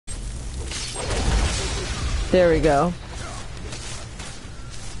There we go.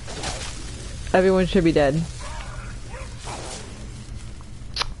 Everyone should be dead.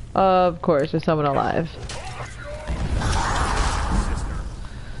 Of course, there's someone alive.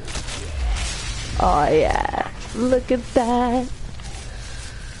 Oh yeah, look at that.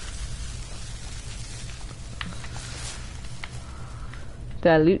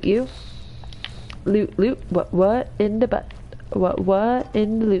 Did I loot you? Loot, loot, what in the butt? What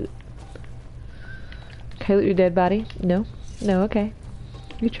in the loot? Can I loot your dead body? No? No, okay.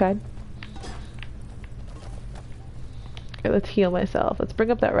 You tried. Okay, let's heal myself. Let's bring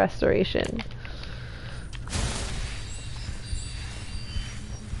up that restoration.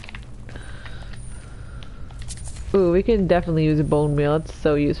 Ooh, we can definitely use a bone meal. It's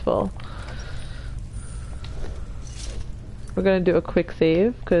so useful. We're gonna do a quick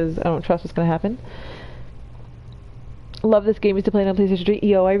save because I don't trust what's gonna happen. Love this game. Used to play it on PlayStation 3.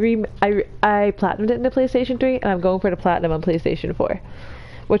 Yo, I platinumed it in the PlayStation 3, and I'm going for the platinum on PlayStation 4.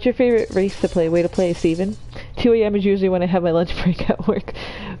 What's your favorite race to play? Way to play, Steven? 2 a.m. is usually when I have my lunch break at work.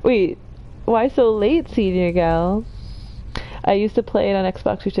 Wait, why so late, senior gal? I used to play it on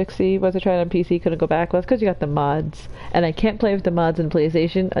Xbox 360. Was I tried it on PC? Couldn't go back. Well, that's because you got the mods, and I can't play with the mods in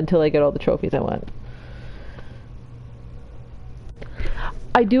PlayStation until I get all the trophies I want.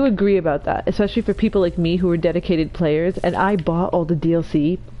 I do agree about that, especially for people like me who are dedicated players, and I bought all the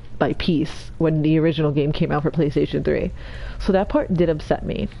DLC by piece when the original game came out for PlayStation 3. So that part did upset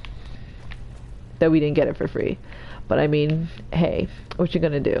me, that we didn't get it for free. But I mean, hey, what you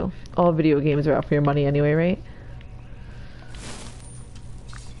gonna do? All video games are out for your money anyway, right?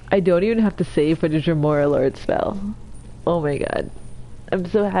 I don't even have to save for the Dremora Lord spell. Oh my god. I'm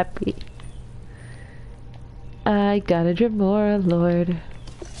so happy. I got a Dremora Lord.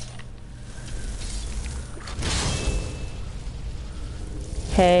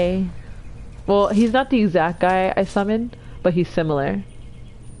 Hey. Well, he's not the exact guy I summoned, but he's similar.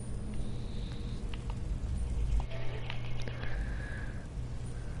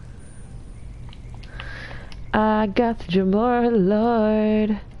 I got the Dremora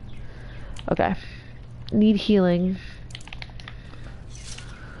Lord. Okay. Need healing.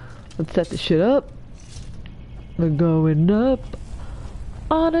 Let's set this shit up. We're going up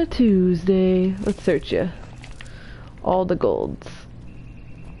on a Tuesday. Let's search you. All the golds.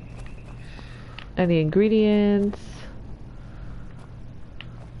 Any ingredients?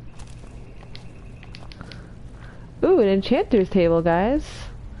 Ooh, an enchanter's table, guys.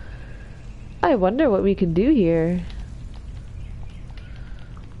 I wonder what we can do here.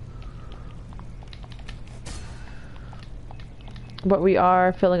 But we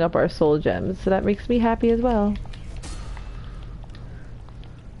are filling up our soul gems, so that makes me happy as well.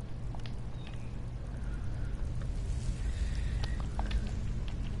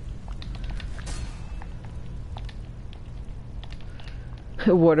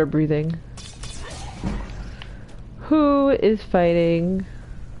 Water breathing. Who is fighting?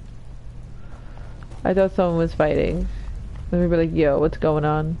 I thought someone was fighting. Then we were like, yo, what's going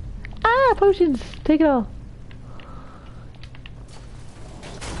on? Ah, potions! Take it all.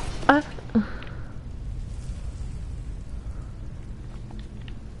 Ah.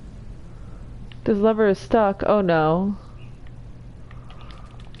 This lever is stuck. Oh no.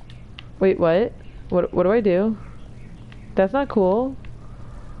 Wait, what? What do I do? That's not cool.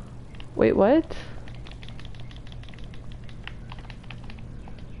 Wait, what?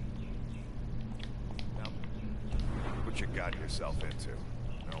 Now, what you got yourself into?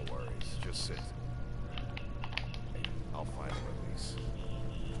 No worries, just sit. I'll find a release.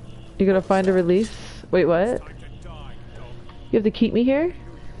 You gonna find a release? Wait, what? You have to keep me here?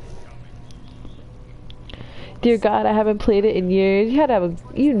 Dear God, I haven't played it in years. You had to have a,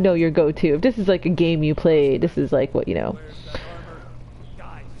 you know, your go-to. If this is like a game you play, this is like what, you know.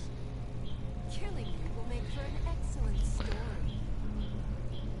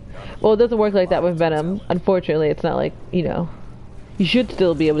 Well, it doesn't work like that with Venom. Unfortunately, it's not like, you know, you should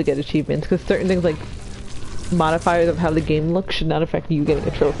still be able to get achievements, because certain things like modifiers of how the game looks should not affect you getting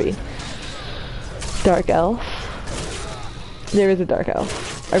a trophy. Dark Elf. There is a Dark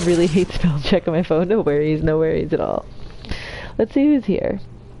Elf. I really hate spell check on my phone. No worries at all. Let's see who's here.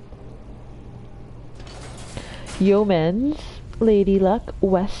 Yeomans, Lady Luck,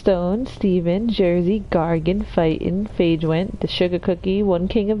 Westone, Steven, Jersey, Gargan, Fightin', Phage Went, The Sugar Cookie, One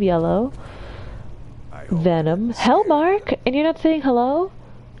King of Yellow, Venom, Hellmark, and you're not saying hello?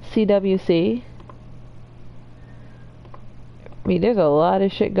 CWC. I mean, there's a lot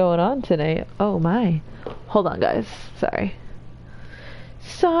of shit going on tonight. Oh my. Hold on, guys. Sorry.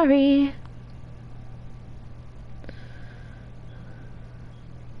 Sorry.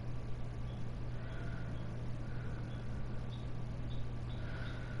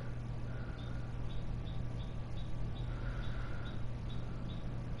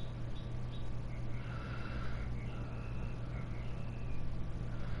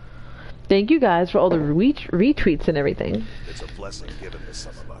 Thank you guys for all the retweets and everything. It's a blessing given to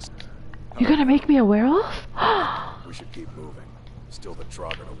some of us. You're gonna make me a werewolf? We should keep moving. Still the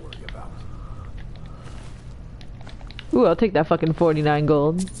Draugr to worry about. Ooh, I'll take that fucking 49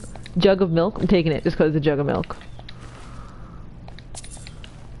 gold. Jug of milk? I'm taking it just because it's a jug of milk.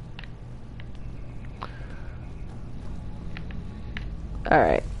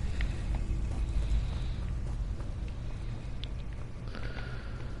 Alright.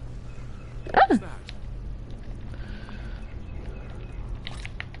 Ah.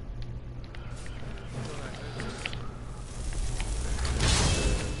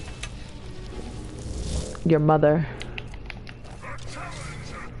 Your mother.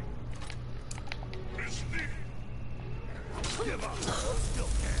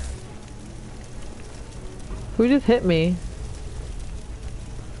 Who just hit me?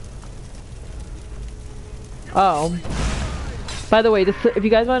 Oh. By the way, if you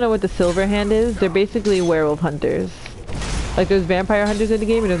guys want to know what the silver hand is, they're basically werewolf hunters. Like there's vampire hunters in the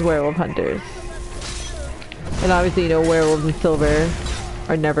game and there's werewolf hunters. And obviously, you know, werewolves and silver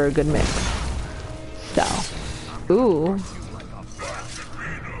are never a good mix. So. Ooh.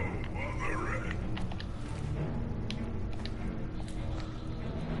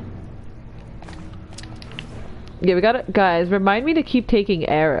 Yeah, we gotta, guys, remind me to keep taking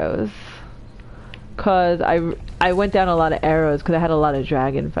arrows. Cause I went down a lot of arrows because I had a lot of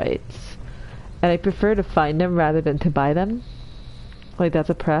dragon fights. And I prefer to find them rather than to buy them. Like that's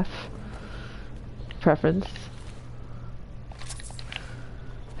a preference.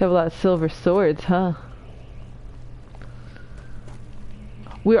 They have a lot of silver swords, huh?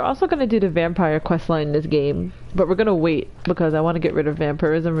 We're also gonna do the vampire questline in this game, but we're gonna wait because I want to get rid of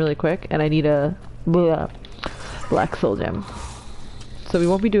vampirism really quick and I need a black soul gem. So we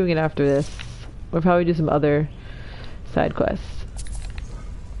won't be doing it after this. We'll probably do some other side quests.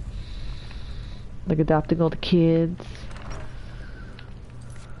 Like adopting all the kids.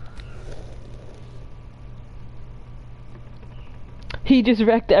 He just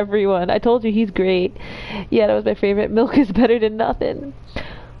wrecked everyone. I told you he's great. Yeah, that was my favorite. Milk is better than nothing.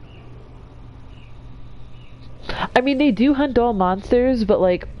 I mean, they do hunt all monsters, but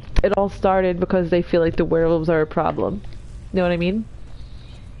like, it all started because they feel like the werewolves are a problem. You know what I mean?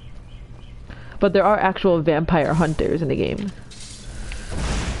 But there are actual vampire hunters in the game.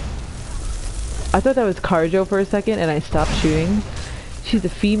 I thought that was Carjo for a second and I stopped shooting. She's a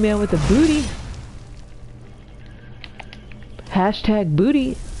female with a booty. Hashtag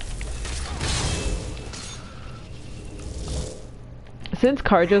booty. Since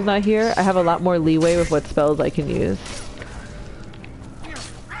Carjo's not here, I have a lot more leeway with what spells I can use.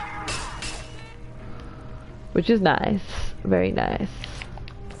 Which is nice. Very nice.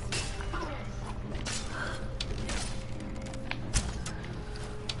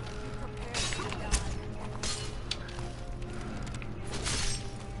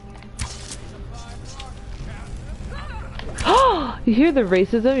 You hear the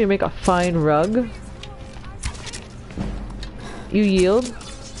racism? You make a fine rug. You yield.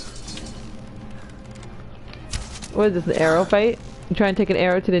 What is this, an arrow fight? You try and take an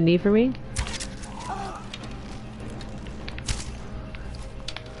arrow to the knee for me?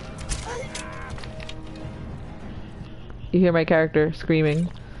 You hear my character screaming.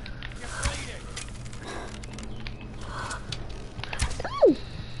 Ooh.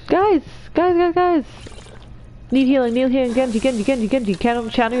 Guys! Need healing, Genji,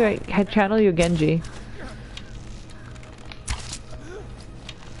 channel your Genji.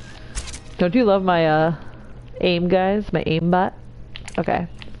 Don't you love my, aim, guys? My aim bot? Okay.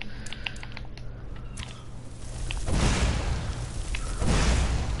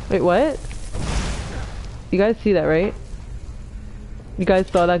 Wait, what? You guys see that, right? You guys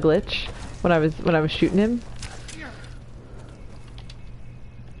saw that glitch when I was shooting him?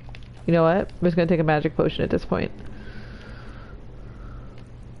 You know what? I'm just gonna take a magic potion at this point.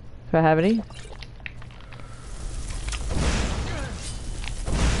 Do I have any?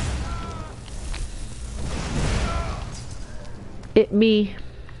 It me.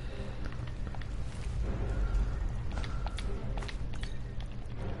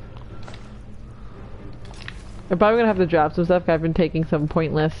 I'm probably gonna have to drop some stuff 'cause I've been taking some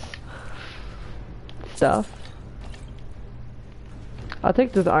pointless stuff. I'll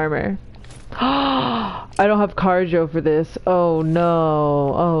take this armor. I don't have cardio for this. Oh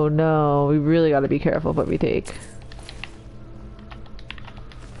no. Oh no. We really gotta be careful what we take.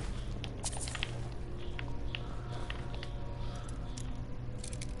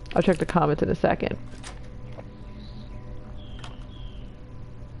 I'll check the comments in a second.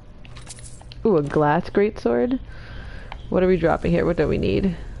 Ooh, a glass greatsword? What are we dropping here? What do we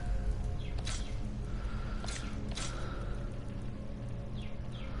need?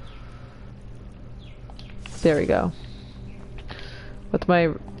 There we go. What's my...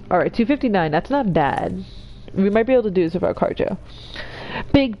 Alright, 259. That's not bad. We might be able to do this with our cardio.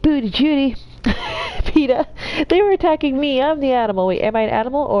 Big booty Judy. PETA. They were attacking me. I'm the animal. Wait, am I an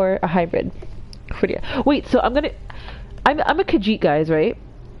animal or a hybrid? Wait, so I'm a Khajiit, guys, right?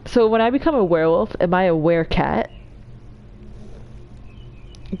 So when I become a werewolf, am I a werecat?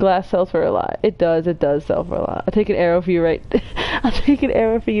 Glass sells for a lot. It does sell for a lot. I'll take an arrow for you right I'll take an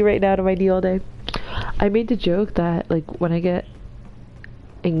arrow for you right now to my knee all day. I made the joke that like when I get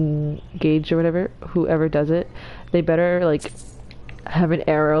engaged or whatever, whoever does it, they better like have an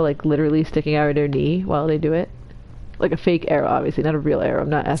arrow like literally sticking out of their knee while they do it. Like a fake arrow, obviously, not a real arrow. I'm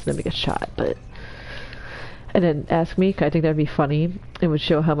not asking them to get shot, but and then ask me, 'cause I think that'd be funny. It would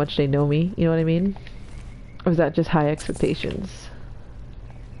show how much they know me, you know what I mean? Or is that just high expectations?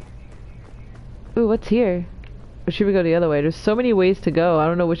 Ooh, what's here? Or should we go the other way? There's so many ways to go. I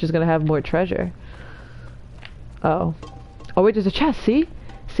don't know which is gonna have more treasure. Oh. Oh wait, there's a chest, see?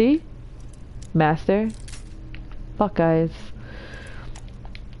 See? Master. Fuck, guys.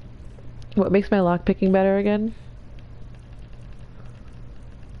 What makes my lockpicking better again?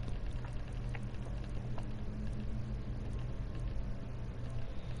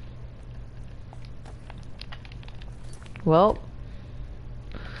 Well,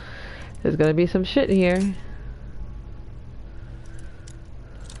 there's gonna be some shit here.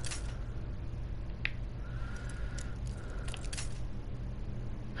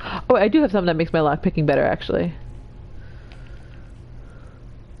 Oh, I do have something that makes my lockpicking better, actually.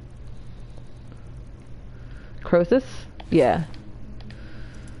 Croesus? Yeah.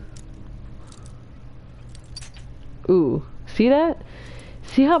 Ooh, see that?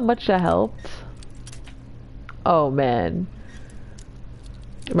 See how much that helped? Oh man.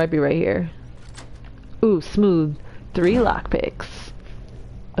 It might be right here. Ooh, smooth. 3 lockpicks.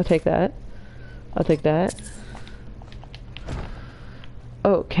 I'll take that. I'll take that.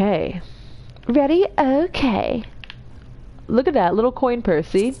 Okay. Ready? Okay. Look at that little coin purse,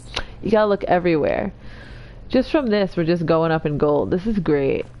 see? You gotta look everywhere. Just from this, we're just going up in gold. This is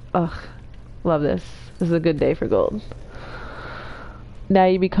great. Ugh. Love this. This is a good day for gold. Now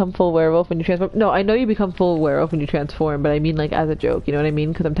you become full werewolf when you transform. No, I know you become full werewolf when you transform, but I mean like as a joke, you know what I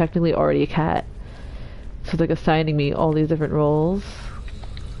mean? Because I'm technically already a cat. So it's like assigning me all these different roles.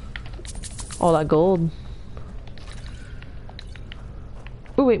 All that gold.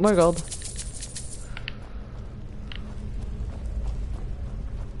 Oh wait, more gold.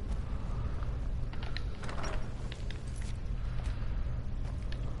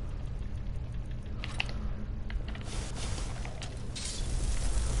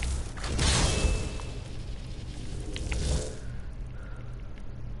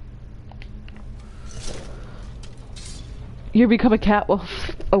 You become a cat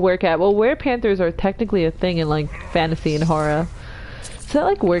wolf, a werecat. Well, werepanthers are technically a thing in like fantasy and horror. So that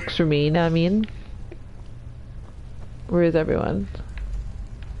like works for me, you know what I mean? Where is everyone?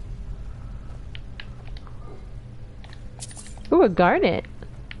 Ooh, a garnet.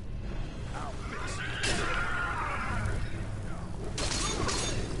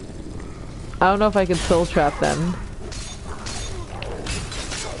 I don't know if I can soul trap them.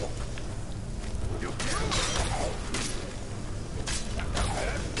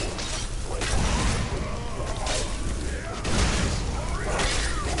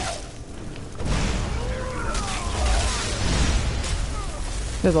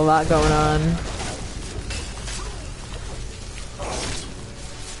 There's a lot going on.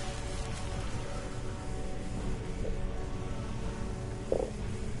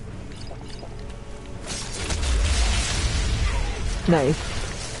 Nice.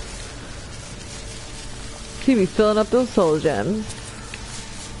 See me filling up those soul gems.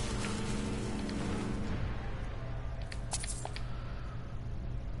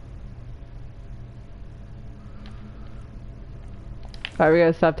 Alright, we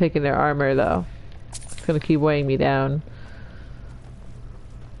gotta stop taking their armor though. It's gonna keep weighing me down.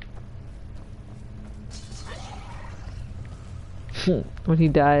 When he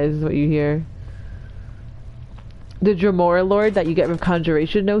dies is what you hear. The Dremora Lord that you get with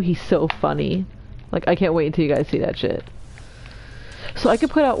Conjuration, though, he's so funny. Like, I can't wait until you guys see that shit. So I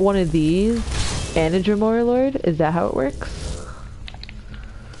could put out one of these and a Dremora Lord? Is that how it works?